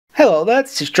Hello there,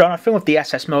 this is Jonathan with the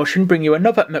SS Motion, bringing you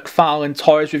another McFarlane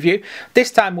Toys review, this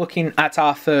time looking at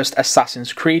our first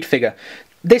Assassin's Creed figure.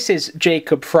 This is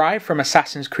Jacob Frye from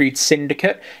Assassin's Creed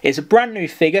Syndicate. It's a brand new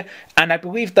figure, and I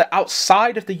believe that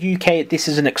outside of the UK this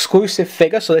is an exclusive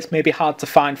figure, so this may be hard to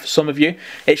find for some of you.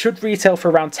 It should retail for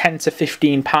around £10 to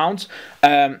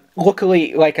 £15.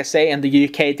 Luckily, like I say, in the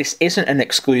UK this isn't an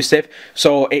exclusive,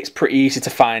 so it's pretty easy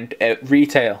to find at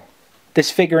retail. This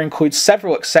figure includes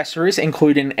several accessories,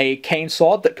 including a cane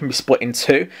sword that can be split in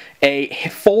two, a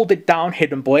folded down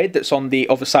hidden blade that's on the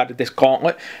other side of this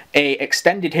gauntlet, a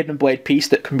extended hidden blade piece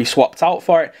that can be swapped out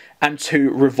for it, and two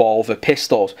revolver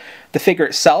pistols. The figure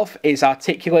itself is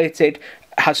articulated,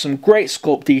 has some great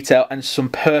sculpt detail, and some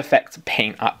perfect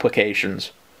paint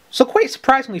applications. So quite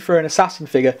surprisingly for an assassin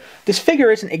figure, this figure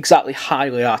isn't exactly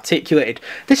highly articulated.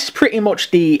 This is pretty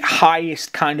much the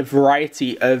highest kind of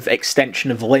variety of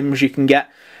extension of limbs you can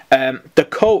get. The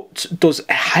coat does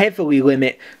heavily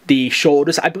limit the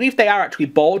shoulders. I believe they are actually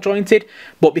ball jointed,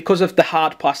 but because of the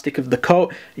hard plastic of the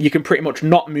coat, you can pretty much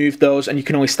not move those, and you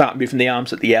can only start moving the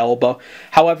arms at the elbow.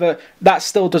 However, that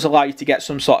still does allow you to get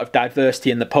some sort of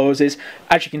diversity in the poses.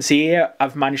 As you can see here,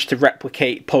 I've managed to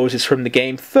replicate poses from the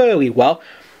game fairly well.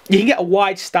 You can get a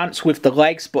wide stance with the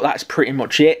legs, but that's pretty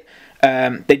much it.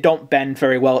 They don't bend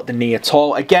very well at the knee at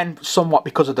all. Again, somewhat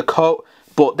because of the coat,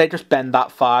 but they just bend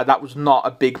that far. That was not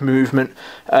a big movement,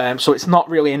 so it's not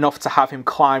really enough to have him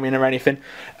climbing or anything.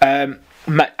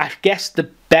 I guess the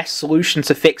best solution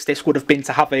to fix this would have been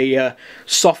to have a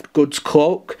soft goods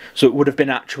cloak, so it would have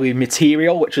been actually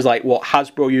material, which is like what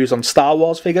Hasbro use on Star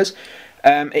Wars figures.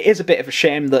 It is a bit of a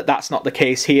shame that that's not the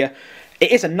case here.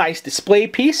 It is a nice display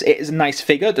piece, it is a nice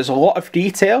figure, there's a lot of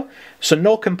detail, so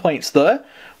no complaints there,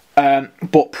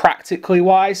 but practically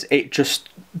wise, it just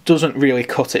doesn't really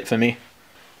cut it for me.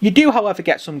 You do, however,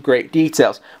 get some great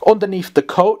details. Underneath the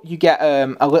coat, you get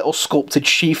a little sculpted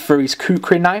sheath for his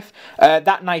kukri knife.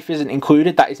 That knife isn't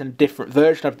included, that is a different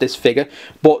version of this figure,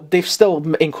 but they've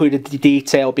still included the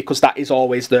detail because that is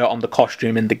always there on the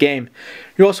costume in the game.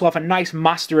 You also have a nice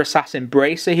Master Assassin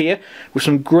bracer here, with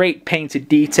some great painted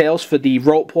details for the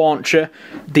rope launcher,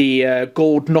 the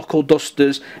gold knuckle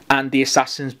dusters, and the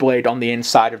Assassin's blade on the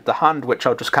inside of the hand, which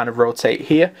I'll just kind of rotate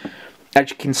here. As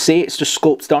you can see, it's just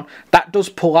sculpted on. That does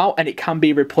pull out, and it can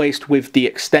be replaced with the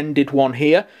extended one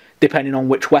here, depending on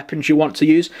which weapons you want to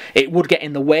use. It would get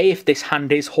in the way if this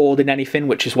hand is holding anything,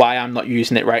 which is why I'm not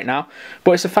using it right now.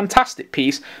 But it's a fantastic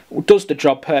piece, it does the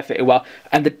job perfectly well,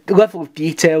 and the level of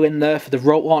detail in there for the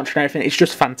rope launcher and everything is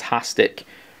just fantastic.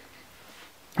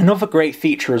 Another great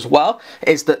feature as well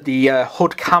is that the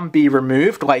hood can be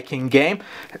removed, like in game,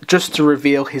 just to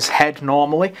reveal his head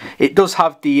normally. It does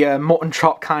have the mutton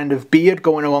chop kind of beard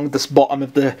going along this bottom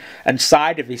of the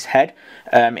side of his head.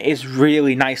 It is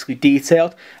really nicely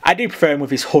detailed. I do prefer him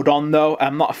with his hood on though.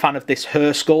 I'm not a fan of this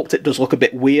hair sculpt, it does look a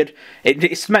bit weird.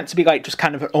 It's meant to be like just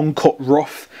kind of an uncut,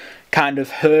 rough kind of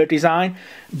hair design,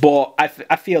 but I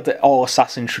feel that all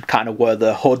assassins should kind of wear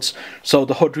their hoods, so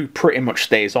the hood pretty much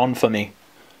stays on for me.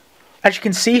 As you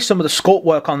can see, some of the sculpt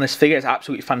work on this figure is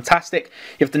absolutely fantastic.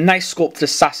 You have the nice sculpted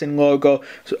assassin logo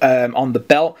on the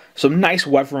belt, some nice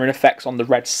weathering effects on the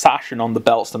red sash and on the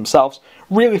belts themselves.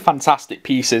 Really fantastic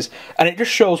pieces, and it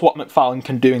just shows what McFarlane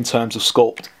can do in terms of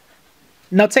sculpt.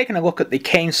 Now, taking a look at the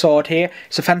cane sword here,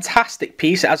 it's a fantastic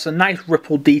piece. It has a nice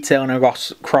rippled detailing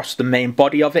across the main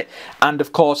body of it, and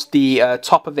of course the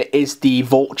top of it is the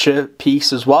vulture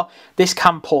piece as well. This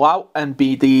can pull out and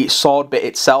be the sword bit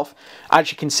itself.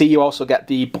 As you can see, you also get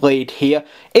the blade here.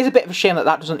 It is a bit of a shame that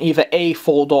that doesn't either A,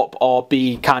 fold up, or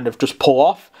B, kind of just pull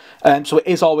off. So it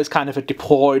is always kind of a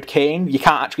deployed cane. You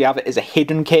can't actually have it as a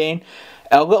hidden cane.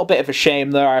 A little bit of a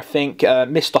shame there, I think.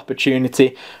 Missed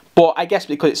opportunity. But I guess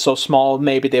because it's so small,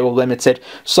 maybe they were limited.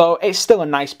 So it's still a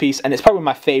nice piece, and it's probably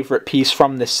my favourite piece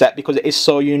from this set because it is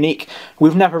so unique.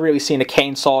 We've never really seen a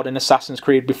cane sword in Assassin's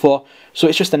Creed before, so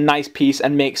it's just a nice piece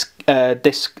and makes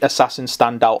this assassin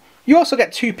stand out. You also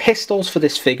get two pistols for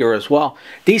this figure as well.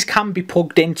 These can be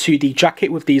plugged into the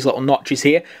jacket with these little notches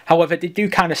here. However, they do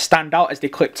kind of stand out as they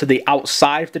clip to the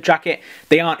outside of the jacket.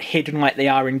 They aren't hidden like they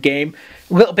are in game.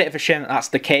 A little bit of a shame that that's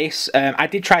the case. I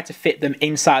did try to fit them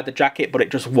inside the jacket, but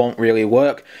it just won't really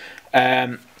work.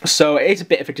 So it is a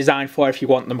bit of a design flaw if you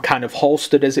want them kind of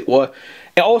holstered, as it were.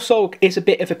 It also is a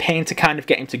bit of a pain to kind of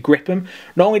get him to grip him.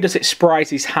 Not only does it spread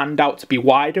his hand out to be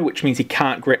wider, which means he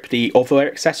can't grip the other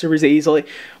accessories easily,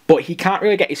 but he can't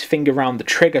really get his finger around the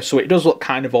trigger, so it does look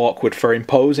kind of awkward for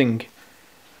imposing.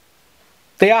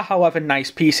 They are, however, nice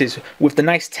pieces with the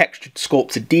nice textured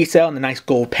sculpted detail and the nice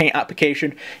gold paint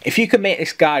application. If you can make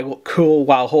this guy look cool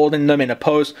while holding them in a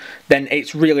pose, then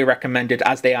it's really recommended,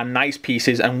 as they are nice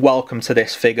pieces and welcome to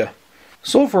this figure.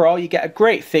 So overall, you get a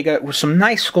great figure with some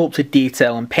nice sculpted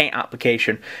detail and paint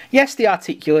application. Yes, the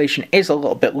articulation is a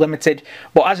little bit limited,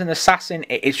 but as an assassin,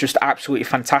 it is just absolutely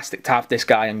fantastic to have this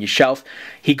guy on your shelf.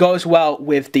 He goes well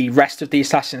with the rest of the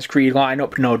Assassin's Creed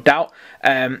lineup, no doubt.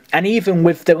 And even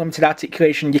with the limited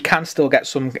articulation, you can still get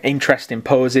some interesting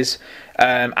poses.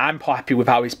 I'm happy with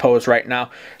how he's posed right now.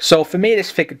 So for me,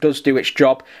 this figure does do its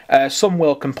job. Some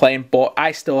will complain, but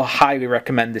I still highly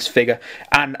recommend this figure.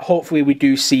 And hopefully we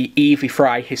do see Evie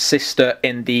Frye, his sister,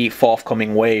 in the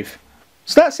forthcoming wave.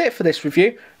 So that's it for this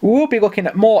review. We will be looking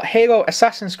at more Halo,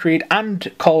 Assassin's Creed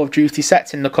and Call of Duty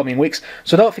sets in the coming weeks.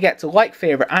 So don't forget to like,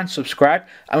 favourite and subscribe.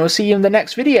 And we'll see you in the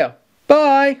next video.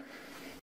 Bye!